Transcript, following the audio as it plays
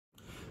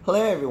Hello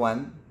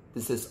everyone,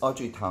 this is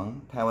Audrey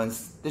Tang,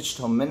 Taiwan's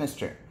Digital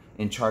Minister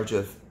in charge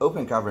of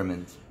Open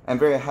Government. I'm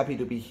very happy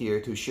to be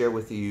here to share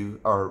with you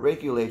our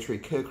regulatory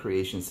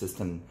co-creation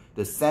system,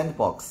 the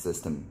Sandbox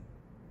system.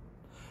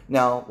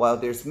 Now, while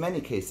there's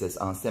many cases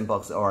on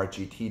Sandbox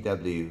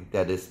ORG-TW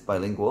that is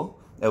bilingual,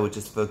 I will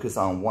just focus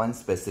on one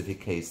specific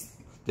case,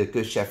 the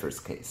Good Shepherd's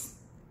case.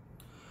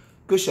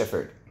 Good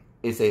Shepherd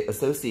is an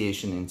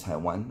association in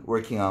Taiwan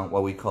working on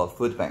what we call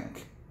food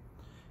bank.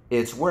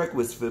 It's work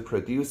with food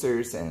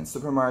producers and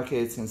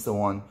supermarkets and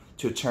so on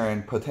to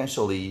turn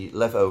potentially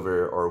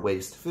leftover or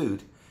waste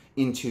food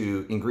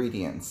into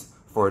ingredients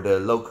for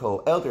the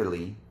local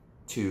elderly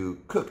to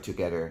cook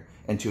together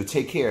and to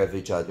take care of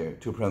each other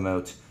to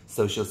promote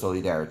social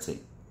solidarity.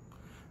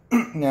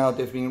 Now,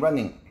 they've been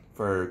running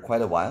for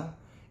quite a while,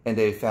 and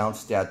they found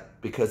that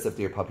because of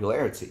their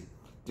popularity,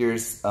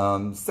 there's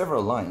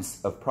several lines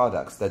of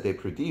products that they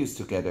produce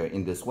together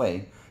in this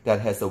way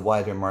that has a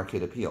wider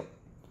market appeal.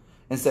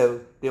 And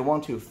so they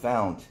want to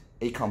found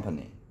a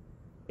company,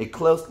 a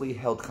closely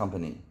held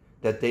company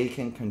that they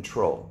can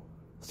control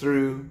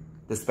through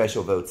the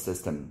special vote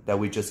system that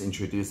we just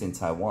introduced in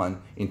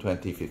Taiwan in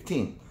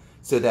 2015,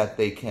 so that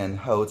they can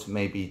hold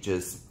maybe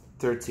just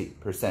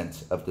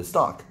 30% of the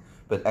stock,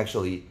 but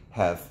actually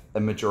have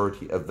a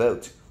majority of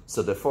vote.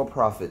 So the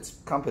for-profit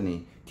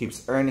company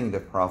keeps earning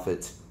the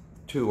profit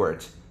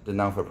toward the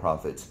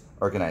non-for-profit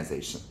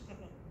organization.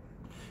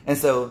 And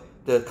so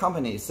the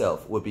company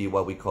itself would be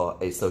what we call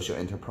a social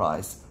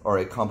enterprise, or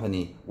a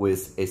company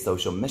with a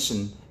social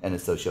mission and a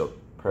social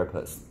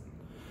purpose.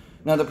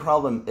 Now, the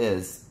problem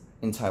is,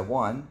 in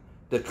Taiwan,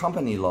 the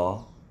company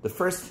law, the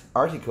first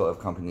article of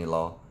company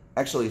law,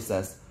 actually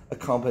says a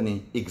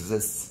company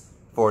exists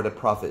for the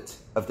profit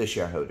of the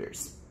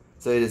shareholders.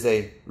 So it is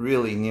a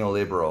really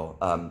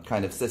neoliberal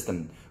kind of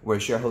system where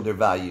shareholder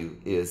value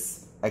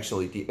is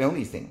actually the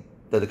only thing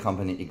that the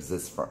company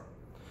exists for.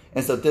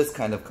 And so this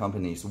kind of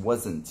companies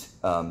wasn't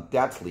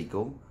that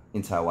legal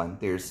in Taiwan.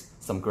 There's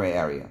some gray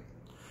area.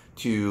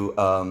 To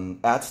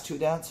add to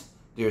that,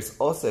 there's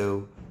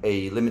also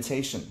a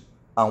limitation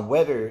on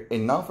whether a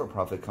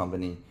non-for-profit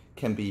company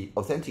can be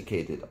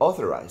authenticated,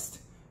 authorized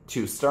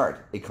to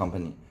start a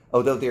company.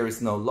 Although there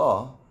is no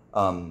law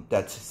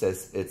that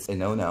says it's a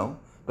no-no,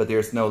 but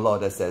there's no law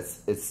that says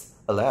it's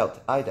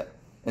allowed either.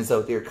 And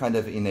so they're kind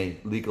of in a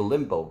legal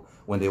limbo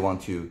when they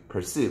want to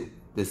pursue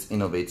this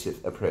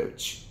innovative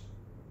approach.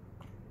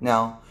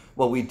 Now,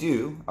 what we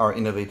do, our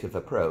innovative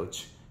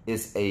approach,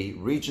 is a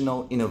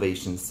regional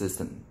innovation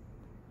system.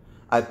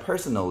 I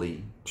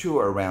personally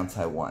tour around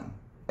Taiwan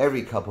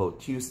every couple of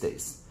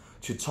Tuesdays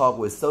to talk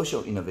with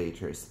social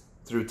innovators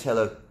through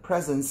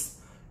telepresence.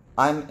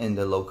 I'm in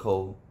the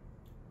local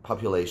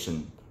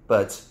population,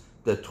 but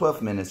the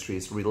 12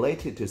 ministries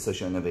related to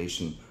social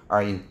innovation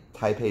are in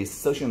Taipei's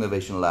Social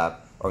Innovation Lab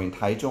or in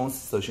Taichung's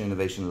Social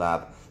Innovation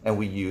Lab, and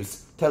we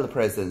use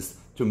telepresence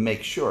to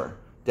make sure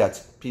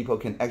that people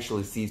can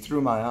actually see through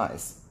my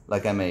eyes,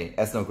 like I'm an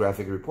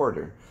ethnographic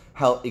reporter,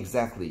 how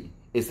exactly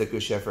is the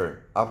Good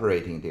Shepherd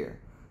operating there?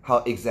 How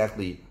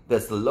exactly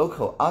does the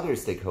local other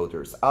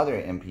stakeholders,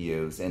 other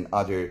NPOs, and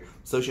other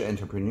social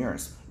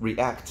entrepreneurs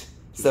react?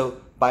 So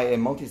by a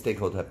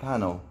multi-stakeholder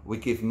panel, we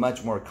give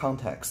much more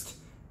context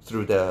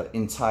through the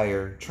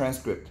entire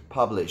transcript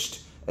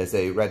published as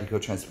a radical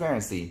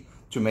transparency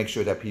to make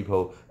sure that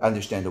people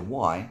understand the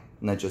why,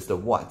 not just the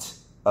what,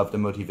 of the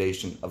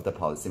motivation of the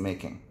policy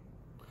making.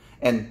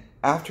 And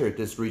after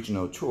this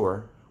regional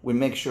tour, we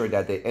make sure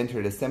that they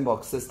enter the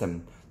Sandbox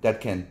system that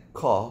can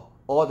call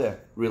all the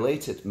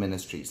related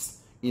ministries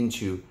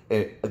into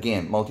a,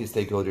 again,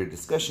 multi-stakeholder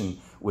discussion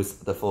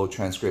with the full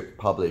transcript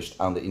published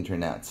on the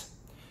internet.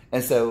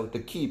 And so the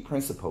key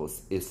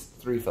principles is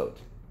threefold.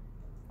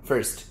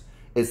 First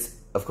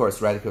is, of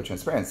course, radical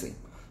transparency,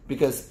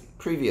 because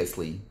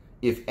previously,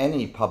 if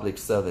any public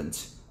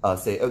servant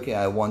say, okay,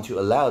 I want to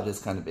allow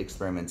this kind of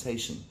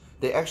experimentation,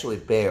 they actually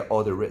bear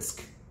all the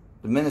risk.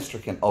 The minister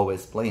can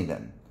always blame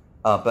them.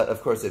 But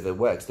of course, if it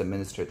works, the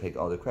minister takes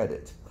all the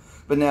credit.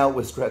 But now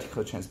with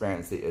radical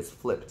transparency, it's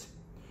flipped.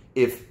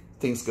 If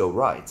things go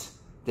right,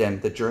 then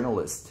the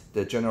journalist,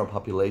 the general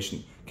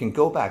population, can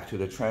go back to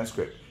the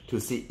transcript to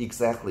see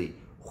exactly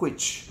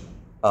which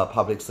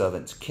public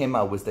servant came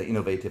up with the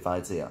innovative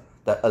idea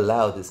that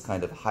allowed this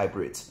kind of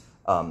hybrid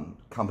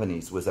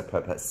companies with a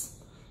purpose.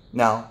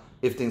 Now,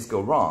 if things go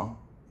wrong,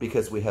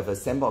 because we have a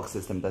sandbox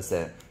system that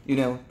said, you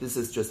know, this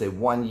is just a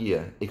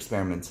one-year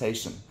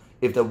experimentation.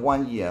 If the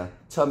 1 year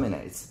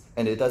terminates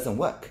and it doesn't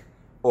work,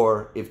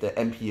 or if the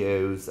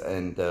NPOs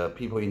and the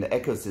people in the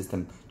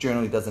ecosystem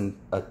generally doesn't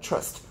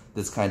trust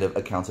this kind of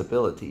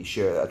accountability,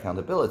 shared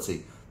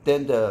accountability,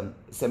 then the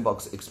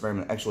sandbox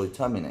experiment actually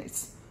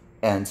terminates.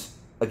 And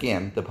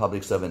again, the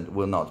public servant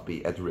will not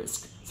be at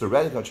risk. So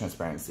radical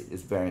transparency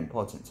is very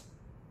important.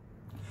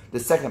 The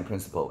second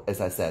principle,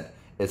 as I said,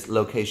 is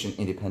location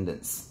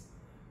independence.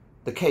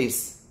 The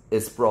case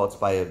is brought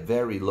by a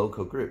very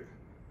local group,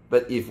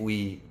 but if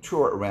we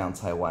tour around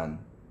Taiwan,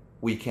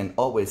 we can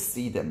always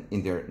see them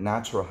in their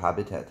natural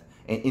habitat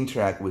and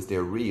interact with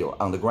their real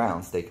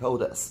on-the-ground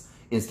stakeholders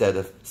instead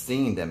of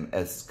seeing them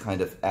as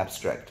kind of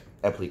abstract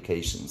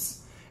applications.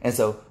 And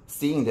so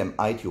seeing them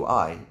eye to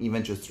eye,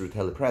 even just through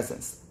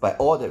telepresence, by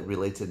all the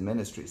related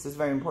ministries is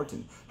very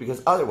important,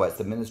 because otherwise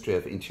the Ministry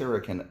of Interior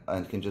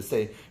can just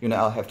say,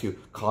 I'll have to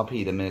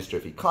copy the Ministry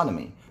of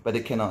Economy, but they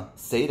cannot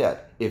say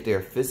that if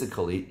they're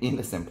physically in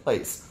the same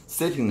place,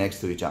 sitting next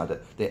to each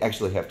other. They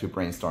actually have to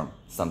brainstorm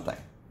something.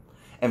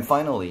 And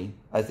finally,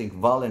 I think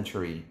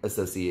voluntary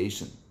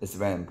association is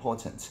very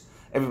important.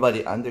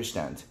 Everybody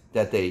understands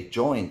that they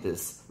joined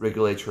this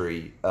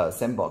regulatory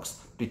sandbox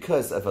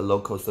because of a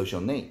local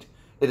social need.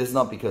 It is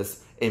not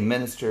because a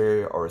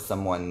minister or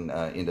someone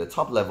in the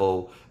top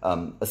level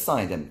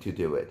assigned them to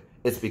do it.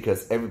 It's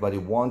because everybody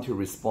wants to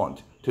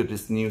respond to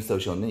this new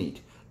social need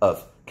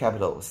of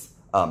capitals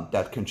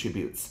that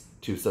contributes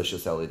to social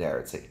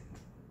solidarity.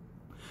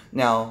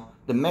 Now,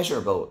 the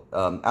measurable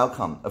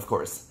outcome, of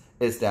course,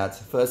 is that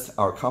first,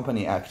 our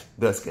Company Act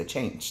does get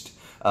changed.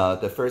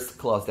 The first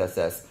clause that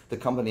says the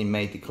company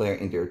may declare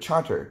in their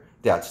charter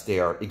that they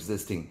are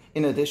existing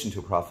in addition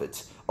to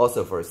profit,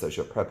 also for a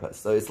social purpose.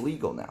 So it's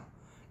legal now.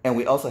 And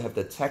we also have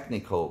the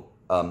technical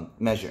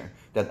measure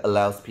that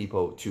allows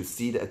people to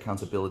see the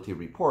accountability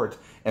report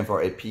and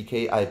for a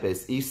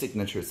PKI-based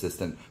e-signature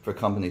system for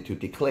company to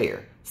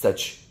declare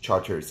such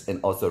charters and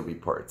also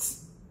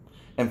reports.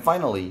 And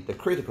finally, the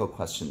critical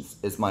questions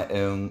is my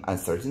own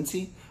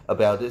uncertainty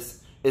about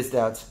this, is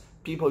that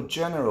people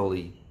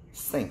generally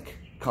think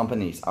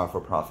companies are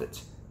for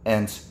profit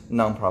and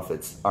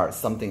non-profits are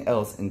something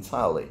else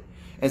entirely.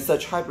 And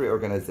such hybrid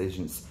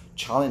organizations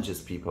challenges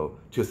people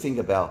to think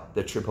about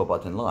the triple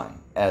bottom line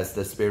as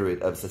the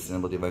spirit of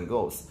Sustainable Development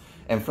Goals.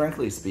 And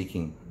frankly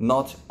speaking,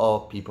 not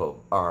all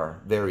people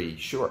are very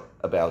sure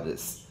about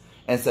this.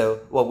 And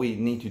so what we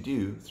need to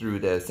do through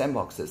the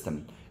sandbox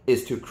system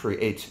is to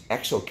create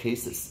actual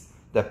cases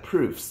that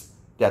proves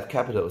that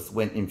capitals,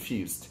 when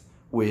infused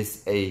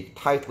with a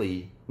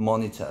tightly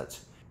monitored,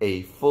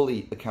 a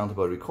fully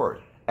accountable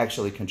record,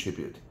 actually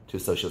contribute to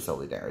social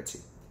solidarity.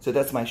 So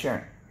that's my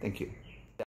sharing. Thank you.